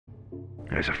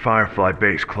There's a Firefly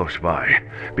base close by.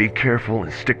 Be careful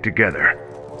and stick together.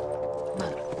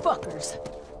 Motherfuckers.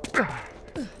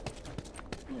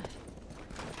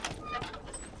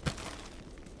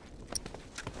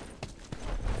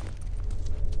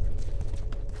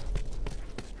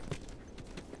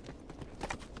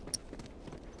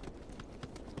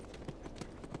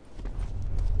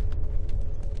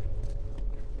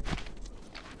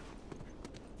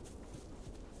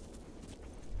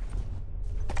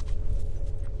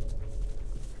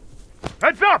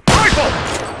 Heads up! Rifle!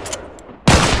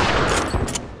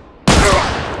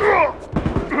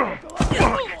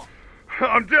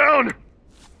 I'm down!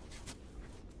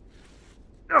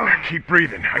 Keep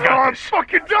breathing. I got this. I'm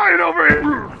fucking dying over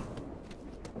here!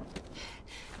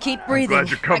 Keep breathing. I'm glad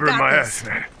you're covering my ass,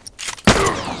 man.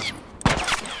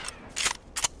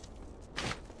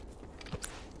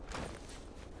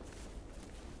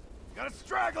 Got a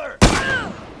straggler!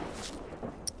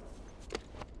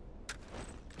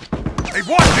 Hey,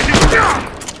 watch it!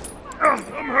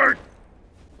 I'm hurt.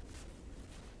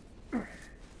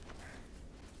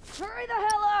 Hurry the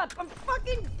hell up! I'm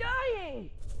fucking dying!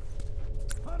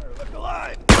 Hunter, look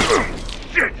alive!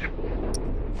 Shit!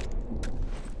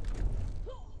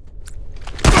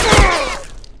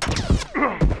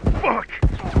 Fuck!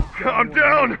 I'm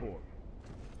down!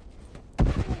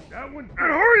 That one?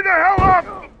 Hurry the hell up!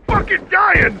 I'm fucking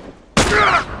dying!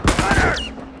 Hunter!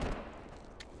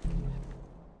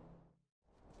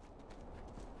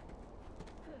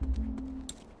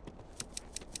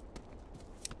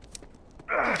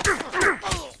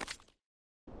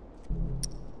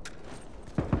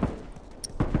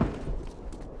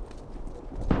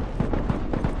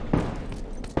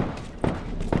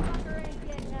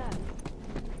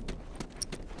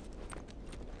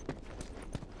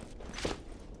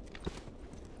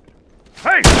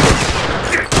 Hey!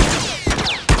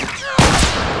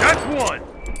 That's one!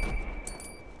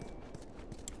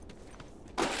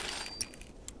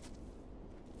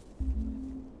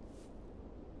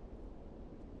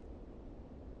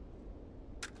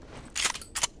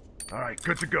 All right,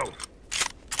 good to go.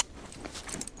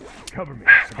 Cover me.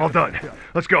 All done.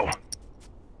 Let's go.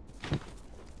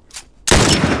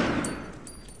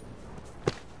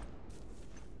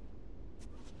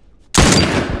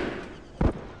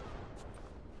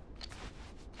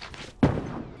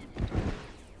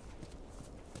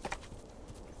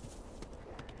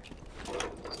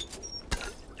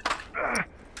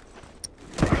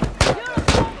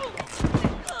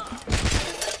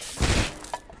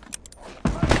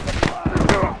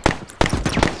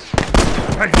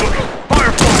 Hey, look!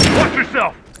 Firefly! Watch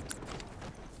yourself!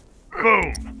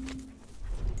 Boom!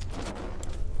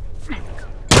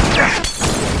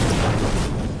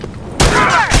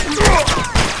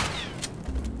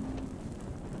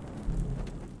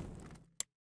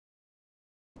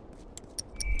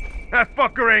 That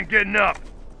fucker ain't getting up!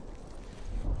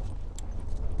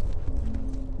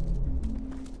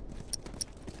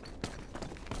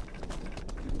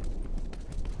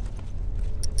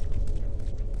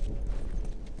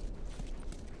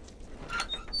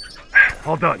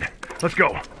 All done. Let's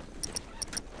go.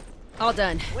 All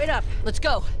done. Wait up. Let's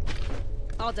go.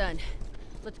 All done.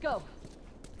 Let's go.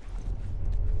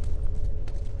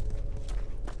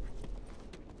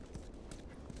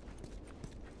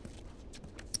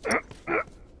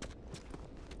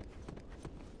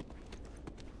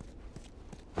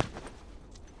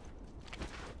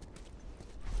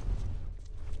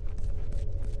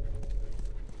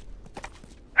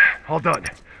 All done.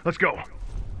 Let's go.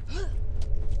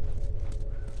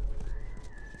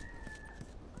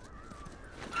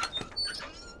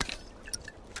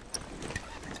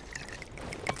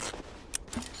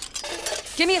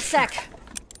 Give me a sec.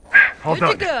 All Good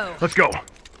done. to go. Let's go.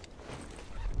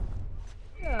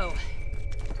 Go.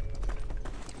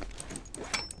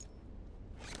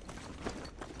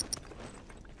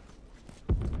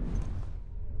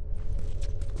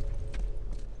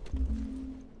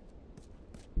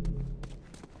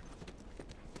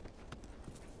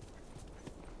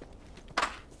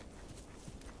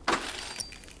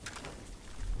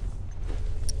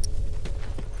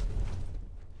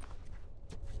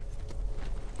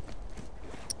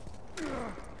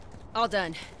 All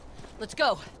done. Let's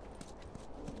go.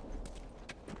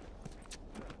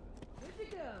 Good to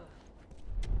go.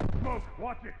 Smoke,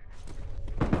 watch it.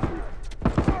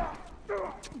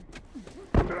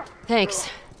 Thanks.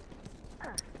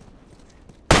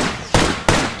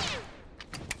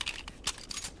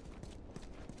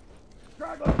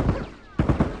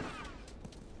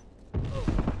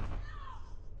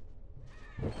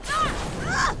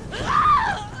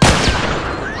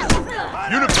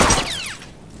 Uniform.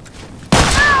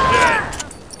 Dead.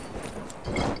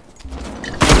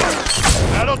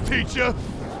 teach ya.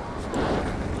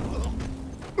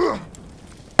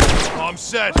 I'm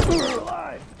set.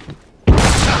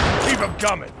 Keep him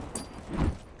coming.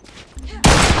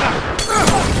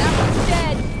 That one's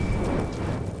dead.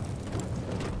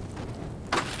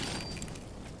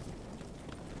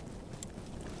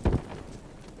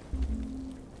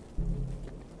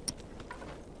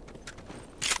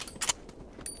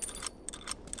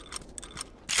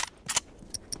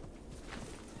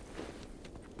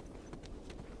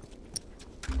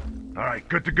 All right,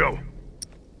 good to go.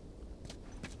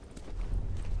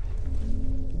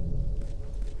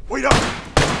 Wait up!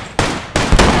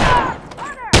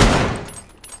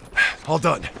 All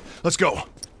done. Let's go.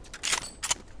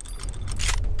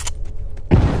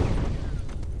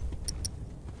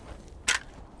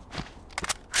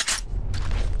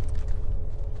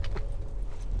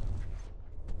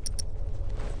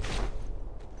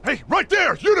 Hey, right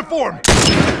there! Uniform!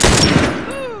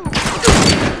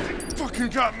 Fucking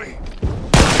got me!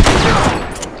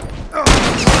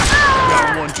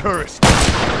 Got one tourist.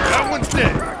 That one's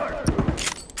dead.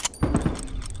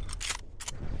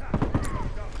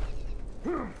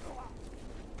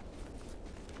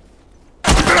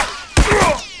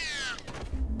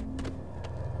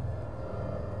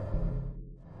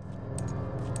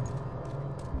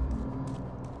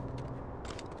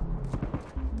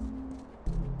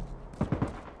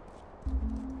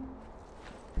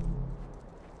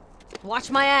 Watch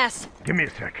my ass. Give me a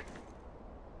sec.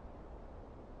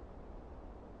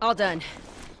 All done.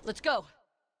 Let's go.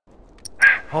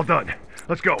 All done.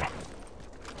 Let's go.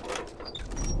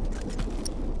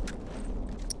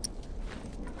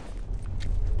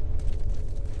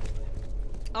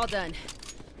 All done.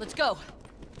 Let's go.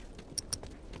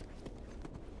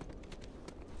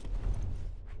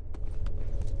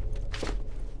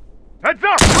 Heads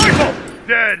up! Rifle!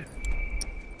 Dead!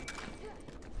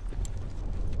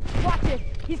 Watch it!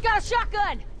 He's got a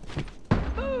shotgun!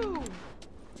 Ooh!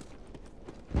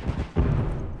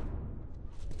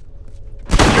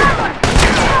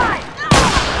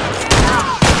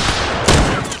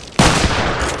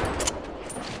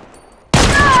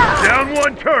 Down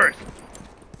one tourist!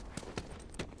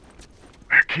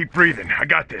 Keep breathing. I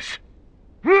got this.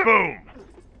 Boom!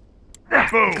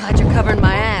 Boom! Glad you're covering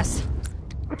my ass.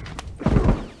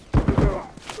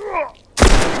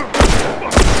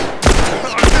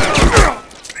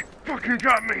 They fucking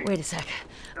got me! Wait a sec.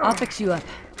 I'll fix you up.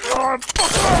 Oh,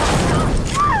 fuck.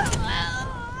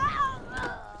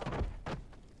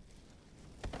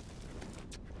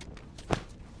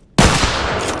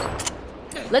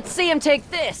 Let's see him take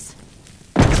this.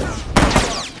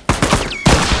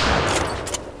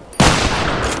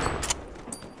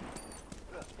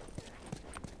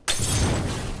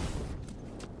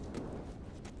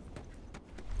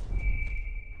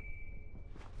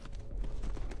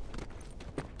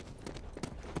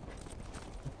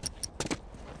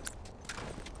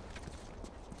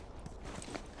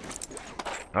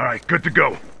 All right, good to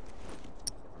go.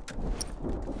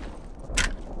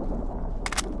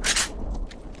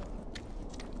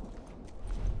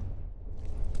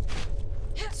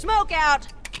 Smoke out!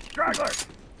 Straggler!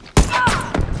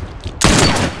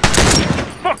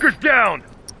 Fuckers down!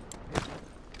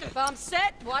 Bomb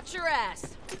set, watch your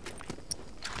ass.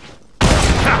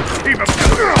 Keep him.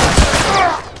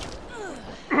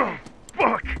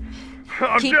 Fuck!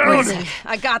 I'm Keep down! breathing.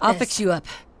 I got this. I'll fix you up.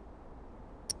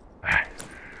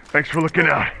 Thanks for looking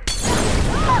out.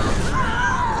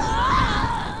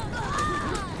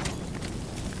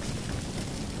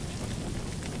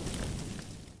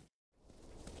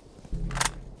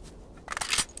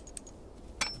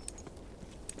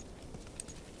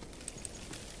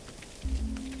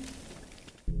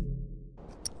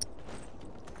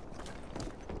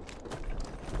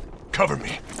 Cover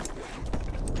me.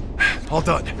 All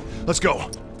done. Let's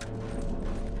go.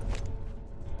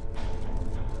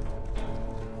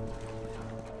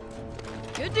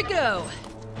 Good to go.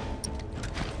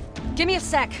 Give me a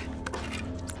sec.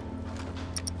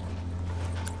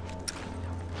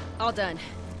 All done.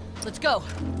 Let's go.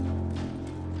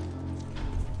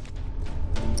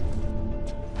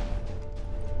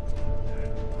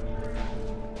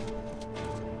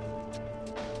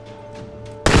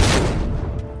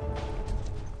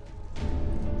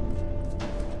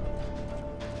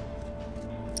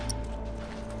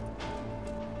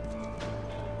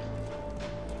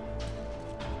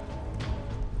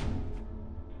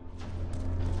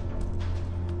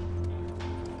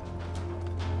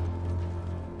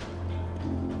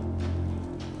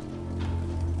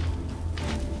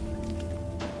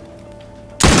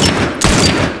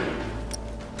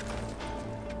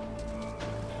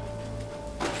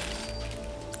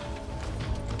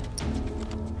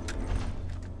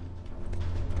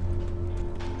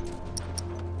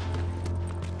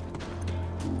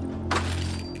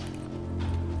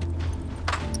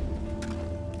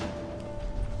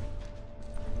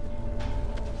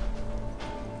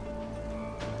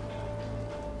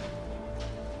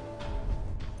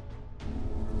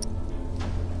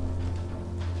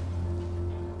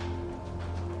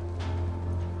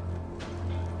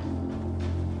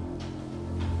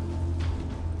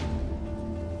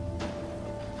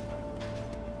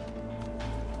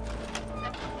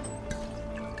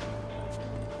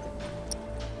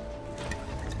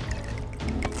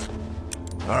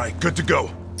 All right, good to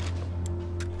go.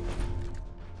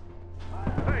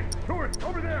 Hey, tourist,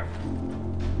 over there!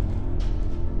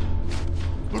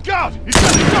 Look out! He's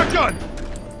got a shotgun!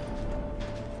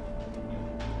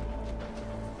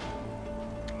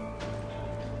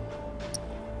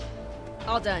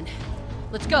 All done.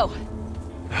 Let's go.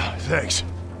 Thanks.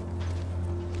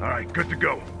 All right, good to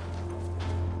go.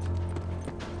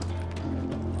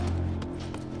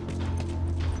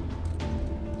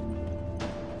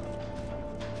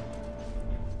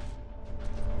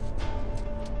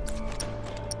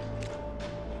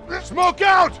 Smoke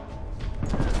out!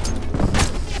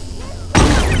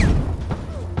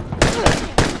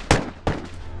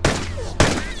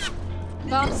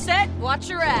 Bomb set, watch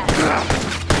your ass.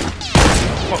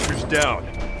 Fucker's down.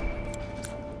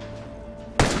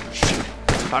 Shit.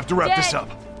 I have to wrap this up.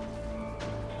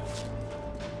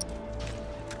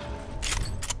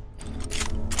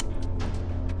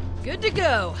 Good to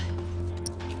go.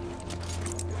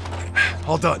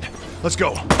 All done. Let's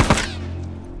go.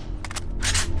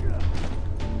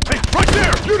 Hey, right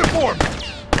there! Uniform!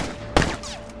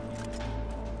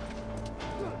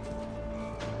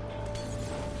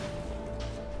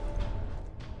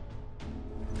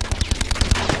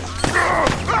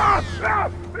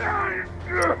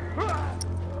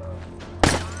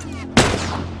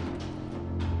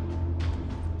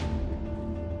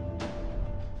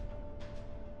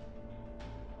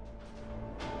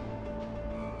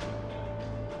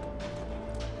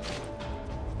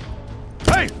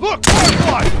 Hey, look!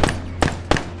 Firefly!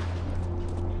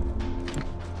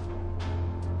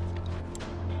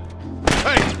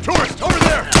 Hey, tourist, over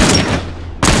there!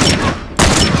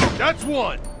 That's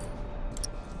one!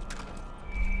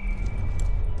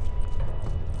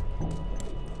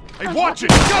 Hey, watch it!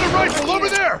 Got a rifle over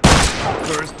there!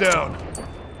 Tourist down.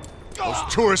 Those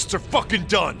tourists are fucking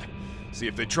done. See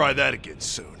if they try that again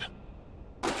soon.